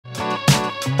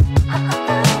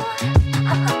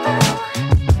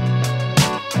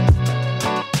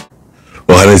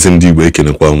Ọhaneze Ndi Igbo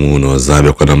ekenekwa m unu ọzọ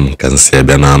abịakwana m ka nsị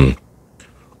abịa na m.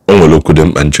 O nwere okwu dị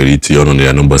mkpa nchọrọ itinye ọnụ na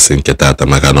ya n'ụbọchị nke taata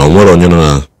maka na o nwere onye nọ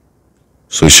na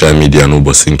social media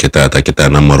n'ụbọchị nke taata kịta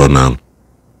na mmarọ na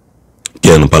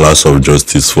Ken Palace of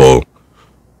Justice for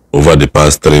over the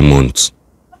past 3 months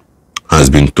has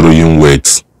been throwing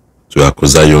weight to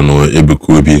Akuzayono,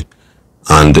 Ebukubi,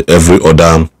 and every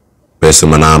other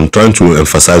person. And I'm trying to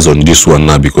emphasize on this one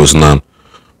now because now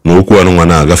no one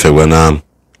wanna gafewana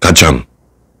kacham.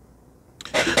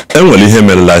 And well, he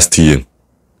made last year.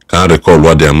 Can't recall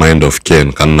what their mind of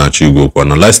Ken can naturally go on.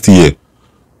 Last year,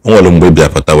 all of them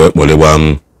patawe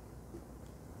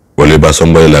Boleba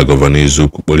somebody like Governor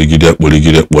Izuku, Boligide,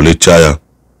 Bolichaya.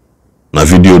 Na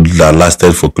video that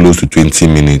lasted for close to 20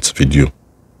 minutes video.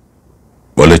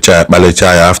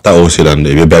 Balechaya after Osid and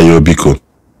Ebebayo Biko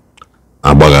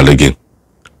Abagal again.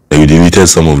 They deleted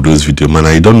some of those videos. Man,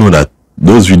 I don't know that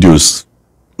those videos,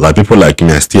 like people like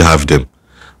me, I still have them.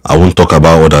 I won't talk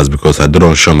about others because I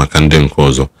don't show my candle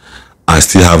cause. I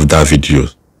still have that video.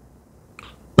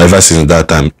 Ever since that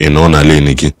time, in Onale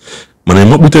again. Man, I'm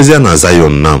not na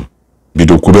Zion now.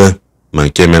 Video kube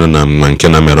mankemena na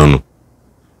mankena merono.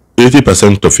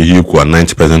 80% of Iyiku and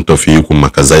 90% of Iyiku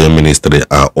Makazayon ministry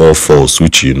are all false,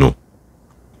 which you know.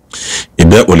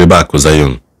 Ibe Oleba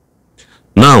Akuzayon.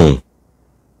 Now,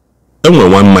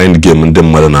 one mind game in the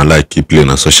modern I like keep playing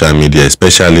on social media,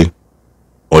 especially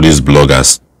all these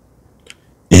bloggers.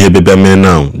 Ihe bebe me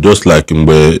now, just like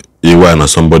mbe Iwa na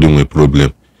somebody with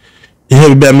problem. Ihe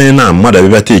bebe me now, mother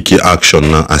bebe take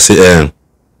action now. I say,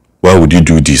 why would you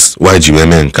do this? Why do you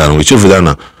men can whichever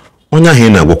that Onya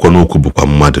hina gwakwa n'okwu bụkwa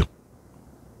mmadụ.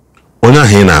 Onya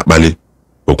hina akpali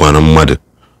bụkwa na mmadụ.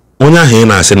 Onya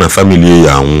hina asị na family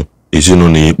ya anwụ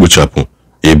ezinụlọ ikpochapụ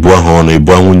ebu ahụ ọnụ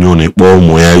ebu anwụnye ọnụ ikpọ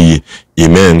ụmụ ya yi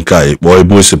ime nka ikpọ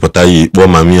ebe osipụta yi ikpọ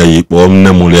mami ya yi ikpọ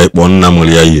nne mụrụ ya ikpọ nna mụrụ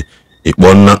ya yi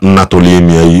ikpọ nna tụrụ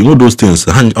ime ya yi all those things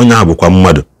onye ha bụkwa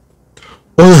mmadụ.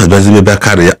 Onye ha bịazi bịa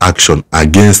carry action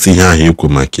against ihe ahụ ikwu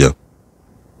maka ya.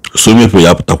 So mepe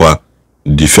ya pụtakwa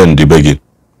defend the begging.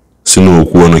 Sino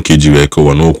okwu ọnụ ka eji wee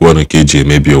kọwa na okwu ọnụ ka eji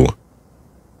emebi ụwa.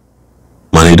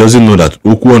 Man, he doesn't know that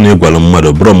okwu ọnụ ịgwala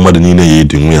mmadụ bụrụ mmadụ niile ya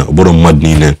edi nwe ya bụrụ mmadụ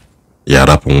niile ya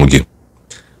arapụ nwe gị.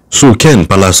 So Ken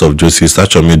Palace of Justice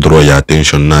achọrọ m draw your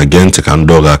attention na gee ntị ka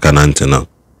ndọ gị aka na ntị na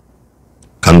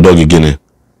ka ndọ gị gịnị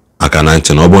aka na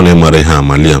ntị na ọ bụrụ na ị mara ihe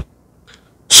amalia.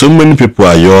 So many people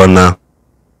are yawning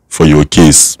for your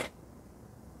case.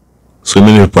 So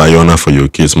many people are yawning for your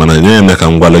case. Man, I know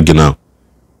ka ngwala gị na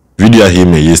video he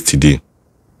made yesterday,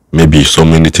 maybe so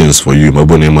many things for you.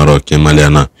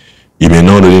 You may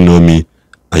not really know me,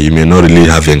 and you may not really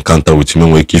have encounter with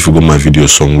me when if you go my video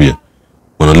somewhere.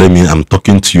 But let me, I'm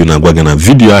talking to you now. Gonna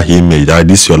video he made.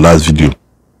 This is your last video.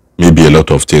 Maybe a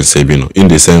lot of things, you know, in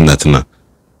the sense that now.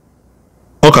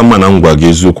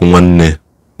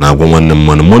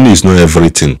 Money is not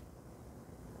everything.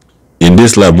 In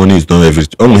this life, money is not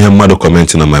everything. I'm here, mother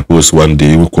commenting on my post one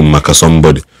day. You could make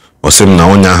somebody. Or say na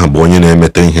onya ha bo onye na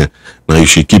emete ihe na you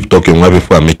should keep talking while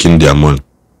people are making their money.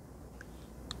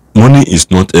 Money is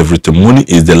not everything. Money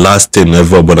is the last thing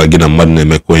everybody again and man na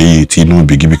emekwa iti no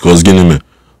big because gini me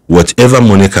whatever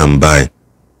money can buy,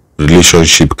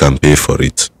 relationship can pay for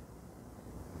it.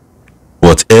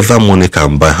 Whatever money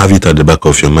can buy, have it at the back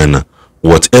of your mind now.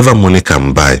 Whatever money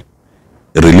can buy,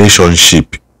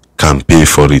 relationship can pay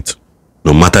for it,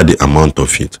 no matter the amount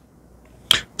of it.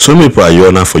 Some people are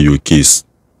yawning for your case.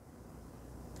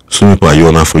 Some people are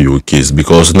yawning for your case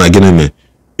because na gene me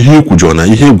ihe kwujona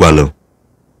ihe gwalo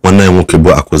nwanne nwoke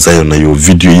bụ Akuzayon na your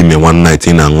video ime one night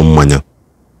ina aṅụ mmanya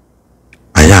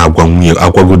aya agwa nwunye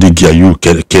agwagodi gị ayu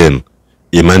Ken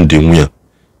Ndi nwunye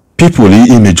people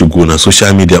image go na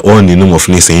social media all in name of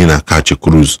nisi na catch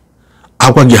cruise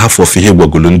agwa gị half of ihe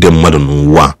gwagolo ndị mmadụ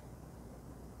n'ụwa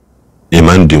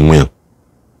Ndi nwunye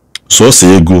so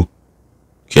say ego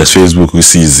ke Facebook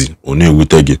sees onu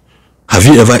ewute gị. Have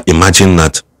you ever imagined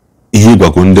that ihe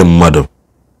gwago ndị mmadụ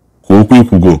ka okwu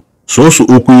ikwugo so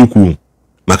okwu ikwu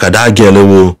maka da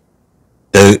gelewo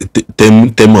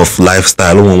them of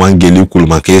lifestyle one geli kwuru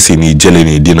maka esi na ijele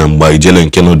na idina mgba ijele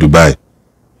nke no Dubai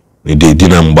ni de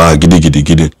idina mgba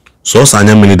gidi so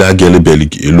anya mmiri da gele beli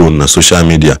alone na social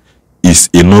media is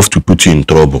enough to put you in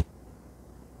trouble.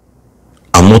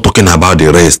 I'm not talking about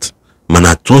the rest. Man,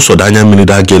 I so anya mmiri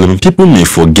da gele people may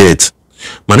forget.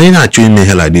 Man, ị na-achọ ime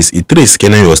ihe like this, it trace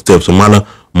scanning your steps mala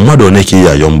mmadụ one ka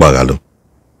ya yọ mgbaghalụ.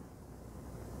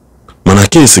 Mana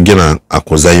case gị na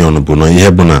Akuzayon bụ na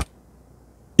ihe bụ na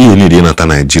you need ịnata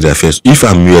Nigeria first. If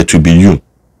I'm here to be you,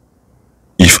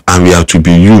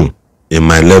 in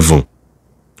my level,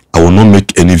 I will not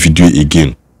make any video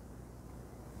again.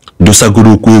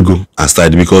 dosagoro okwu ego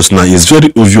aside, because now it's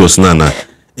very obvious na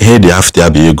ihe dị after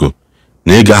abịa ego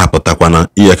na ị ga-ahapụtakwa na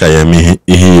ihe ka ya eme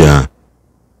ihe ya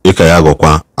ịka ya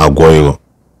agọkwa agwọ ịghọ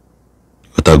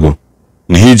ọtago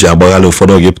na ihe iji agbaghala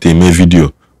ụfọdụ oge pụta eme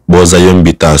vidio kpọọ Zion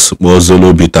bitas kpọọ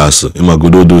Zolo bitas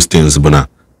ịmagodo those things bụ na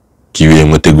ka iwe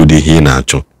enwetagodo ihe ị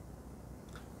na-achọ,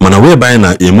 mana wee bụ anyị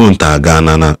na-eme nta aga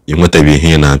na enwetaghị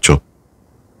ihe ị na-achọ.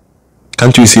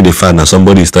 Can't you see the fact that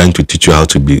somebody is trying to teach you how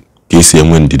to be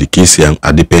KCM when did KCM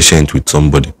are the patient with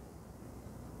somebody?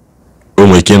 Oh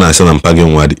my na say na mpage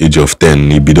nwa at the age of 10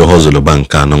 ni bido hustle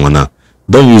bank na.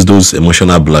 Don't use those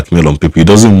emotional blackmail on people. It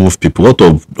doesn't move people. What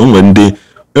of when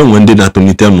they not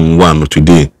only tell one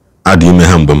today add ime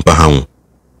ha mgbe mpa ha.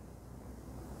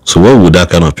 So what would that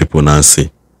kind of people now say?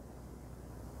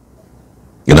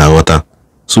 You know what?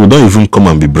 So don't even come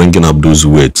and be bringing up those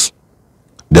words.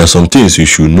 There are some things you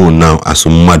should know now as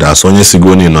mother as onye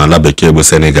sigoni no ala bekee bụ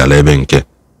Senegal ebe nke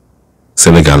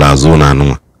Senegal azona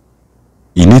anụma.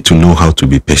 You need to know how to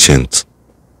be patient.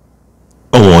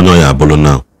 Oh onyo ya abụrụ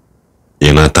now.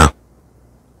 Inata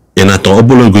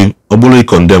obolo you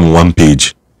condemn one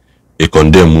page, you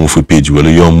condemn move page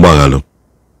wele yo mgbagalo.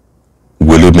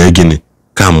 Wele me gini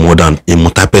ka more than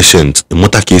imota patient,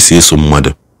 imota ka esi eso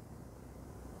mmadụ.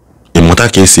 Imota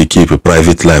ka esi keep a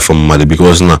private life from mmadụ,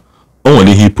 because now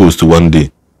only he post one day.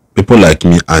 People like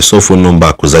me, I saw phone number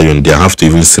acquisition there. I have to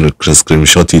even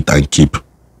screenshot it and keep.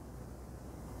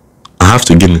 I have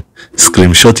to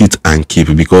screenshot it and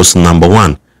keep, because number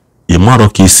one, imaro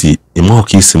kisi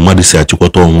mmadụ si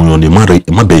achịkọta onwe ya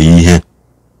ịmabeghị ihe.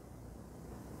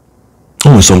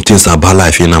 Some things about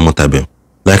life in amatabe.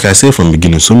 Like I said from the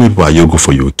beginning, some people are yogo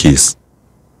for your case,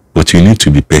 but you need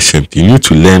to be patient. You need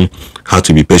to learn how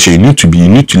to be patient. You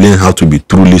need to learn how to be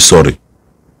truly sorry.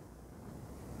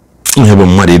 One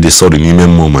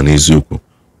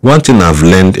thing I've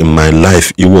learned in my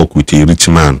life, you work with a rich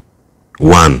man.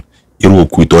 One, you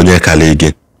work with onye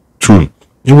kalege. Two,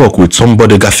 you work with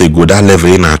somebody gafe go that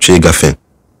level in actually gafe.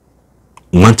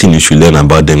 One thing you should learn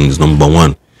about them is number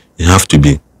one, you have to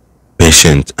be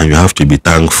patient and you have to be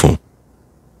thankful.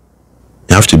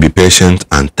 You have to be patient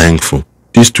and thankful.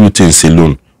 These two things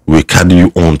alone will carry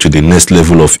you on to the next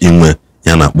level of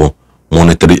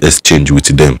monetary exchange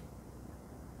with them.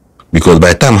 Because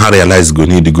by the time I realize go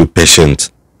need to go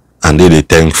patient and they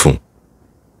thankful.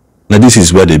 Now this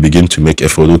is where they begin to make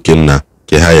effort. Okay, na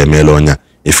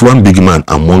if one big man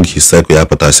among his circle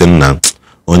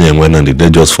they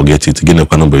just forget it.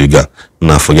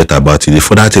 Now forget about it.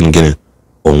 For that thing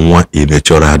on one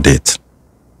natural death.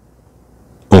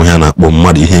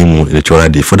 Natural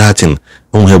death. For that thing,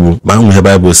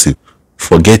 Bible say,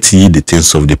 forget ye the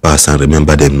things of the past and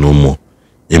remember them no more.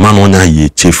 A man onya ye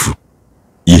cheerful.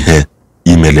 Ihe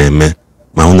imeleme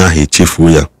ma una he chefu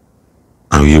ya,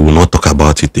 and we will not talk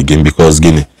about it again, because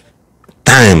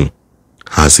time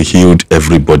has healed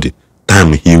everybody.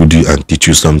 Time healed you and teach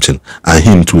you something, and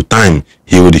him too, time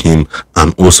healed him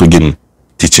and also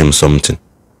teach him something.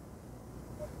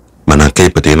 Manake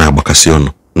pete na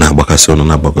abakasiono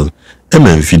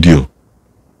video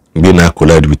be na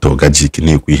collide with Ogajik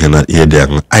n'ekwu ihe na ihe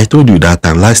dị. I told you that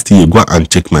time last year. Go and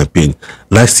check my page.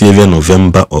 Last year,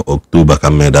 November or October, I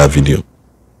made that video.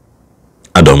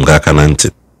 Adam Gaka Nanti.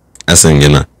 I sing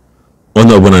na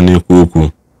onye ọbụla na-ekwu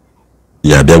okwu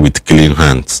ya bịa with clean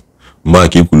hands. Mgbe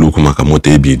aka ikwulu okwu maka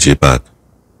moto ABJ Park.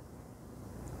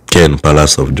 Ken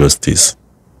Palace of Justice.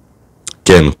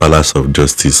 Ken Palace of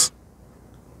Justice.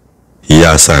 Ihe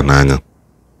asa n'anya.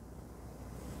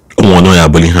 Ụmụ ya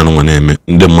abụli ha nwa na-eme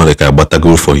ndị mmadụ ka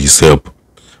agbatago for his help.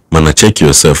 Mana check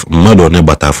yourself. Mmadụ one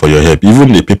gbata for your help.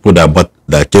 Even the people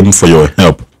that came for your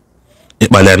help,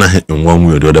 ịkpali anaghị in one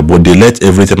way or the other, but they let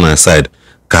everything aside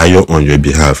carry on your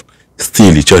behalf.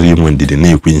 Still, ị chọrọ inwe ndidi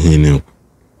na-ekwu ihe na-ekwu.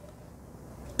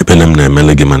 Ebelem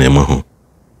na-emele gị mana ịmahụ.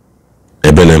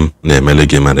 Ebelem na-emele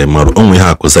gị mana ịmarụ. Onwe ha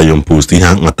akụza yon post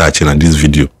ihe nkatachi na this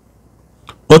video.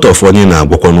 What of onye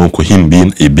na-agwakwa n'okwu him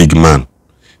being a big man,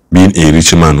 being a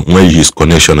rich man, where his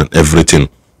connection and everything.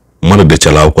 Mother de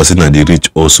chala kwasi na the rich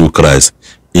also cries.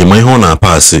 Ima ihe na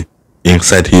pass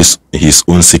inside his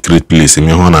own secret place.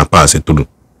 Ima ihe na pass through.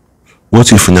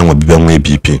 What if nya bibia nwe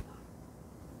BP?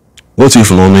 What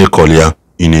if no me call ya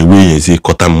in a way is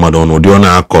kota mmadu no odi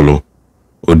ona akolo.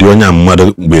 Odi onya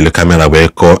mmadu gbele camera wee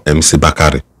call MC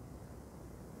Bakari.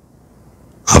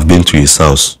 I've been to his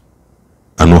house.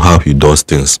 I know how he does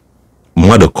things.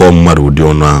 Mmadu call mmadu odi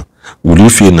ona. Will you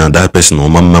feel na that person or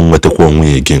mama nwetekwa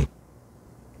onwe again?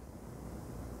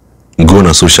 Go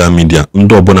na social media.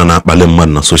 Ndo ọbụna na akpali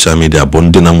mmadụ na social media bụ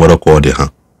ndị na nwere ka ọ dị ha.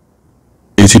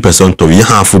 80% of you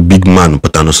have a big man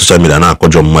put on social media na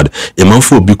akojo mmadu. A man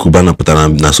for big kubana put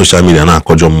on social media na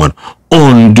akojo mmadu.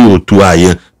 On do to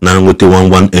aye na ngote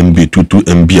 11 MB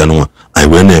 22 MB anwa. I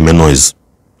will name noise.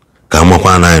 Kama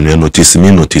kwa na notice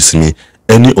me.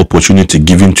 Any opportunity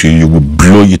given to you, you will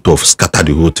blow it off, scatter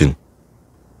the whole thing.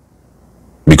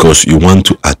 Because you want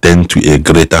to attain to a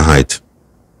greater height.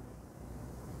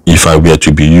 If I were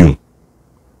to be you,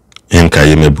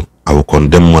 I will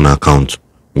condemn one account.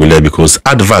 Because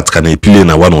advert can play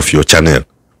na one of your channel,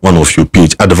 one of your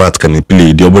page. Advert can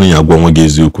play.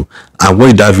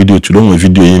 Avoid that video to long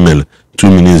video email, 2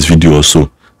 minutes video or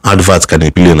so. Advert can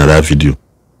play another video.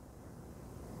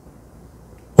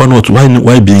 Why not?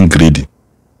 Why being greedy?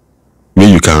 Where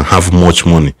you can have much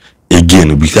money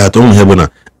again without only having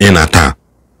an Attire.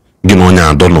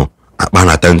 Ginonya dono.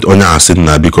 Onya asid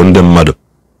na become them mad.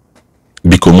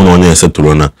 Become onya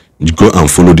seturona. You go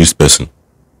and follow this person.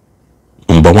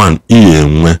 Number one,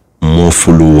 more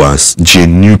followers,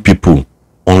 genuine people,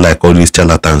 unlike all these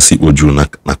charlatans. Uju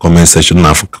na comment section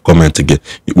na comment again.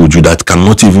 Uju that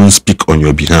cannot even speak on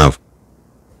your behalf.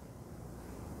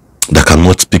 That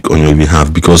cannot speak on your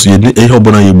behalf because you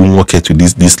work to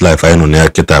this life. I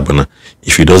know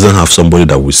if he doesn't have somebody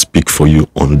that will speak for you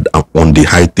on the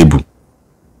high table,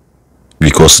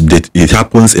 because it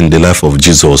happens in the life of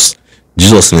Jesus.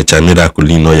 Jesus in a miracle,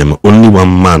 only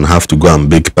one man have to go and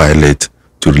beg Pilate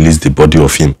to release the body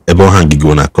of him.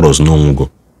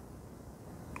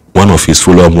 One of his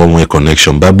follow-up one-way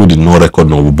connection. Bible did not record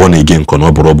no born again,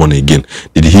 born again.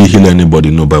 Did he heal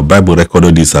anybody? No, but Bible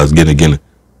recorded this as again.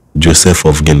 Joseph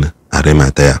of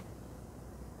Arimathea,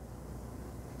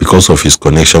 because of his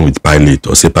connection with Pilate,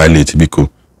 or say Pilate, because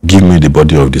give me the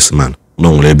body of this man.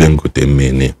 No,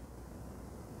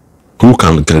 who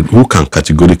can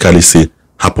categorically say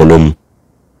Hapolom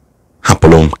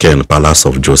Ken, Palace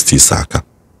of Justice Saka?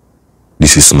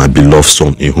 This is my beloved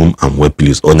son in whom I'm well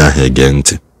pleased. Honor her again.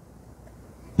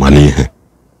 Malihe.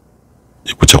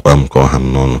 Ikuchakwa mko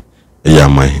ham nono. Eya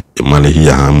mai. Malihi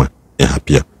ya hama. E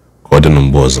hapia. Kode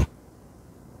numbozo.